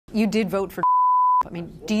You did vote for. I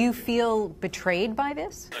mean, do you feel betrayed by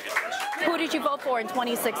this? Who did you vote for in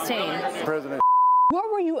 2016? President.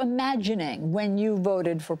 What were you imagining when you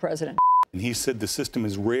voted for President? And he said the system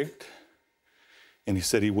is rigged, and he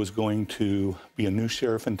said he was going to be a new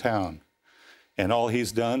sheriff in town. And all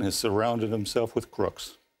he's done is surrounded himself with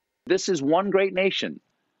crooks. This is one great nation,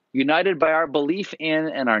 united by our belief in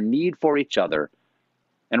and our need for each other,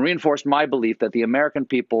 and reinforced my belief that the American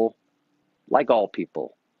people, like all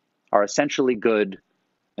people, are essentially good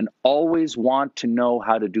and always want to know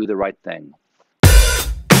how to do the right thing.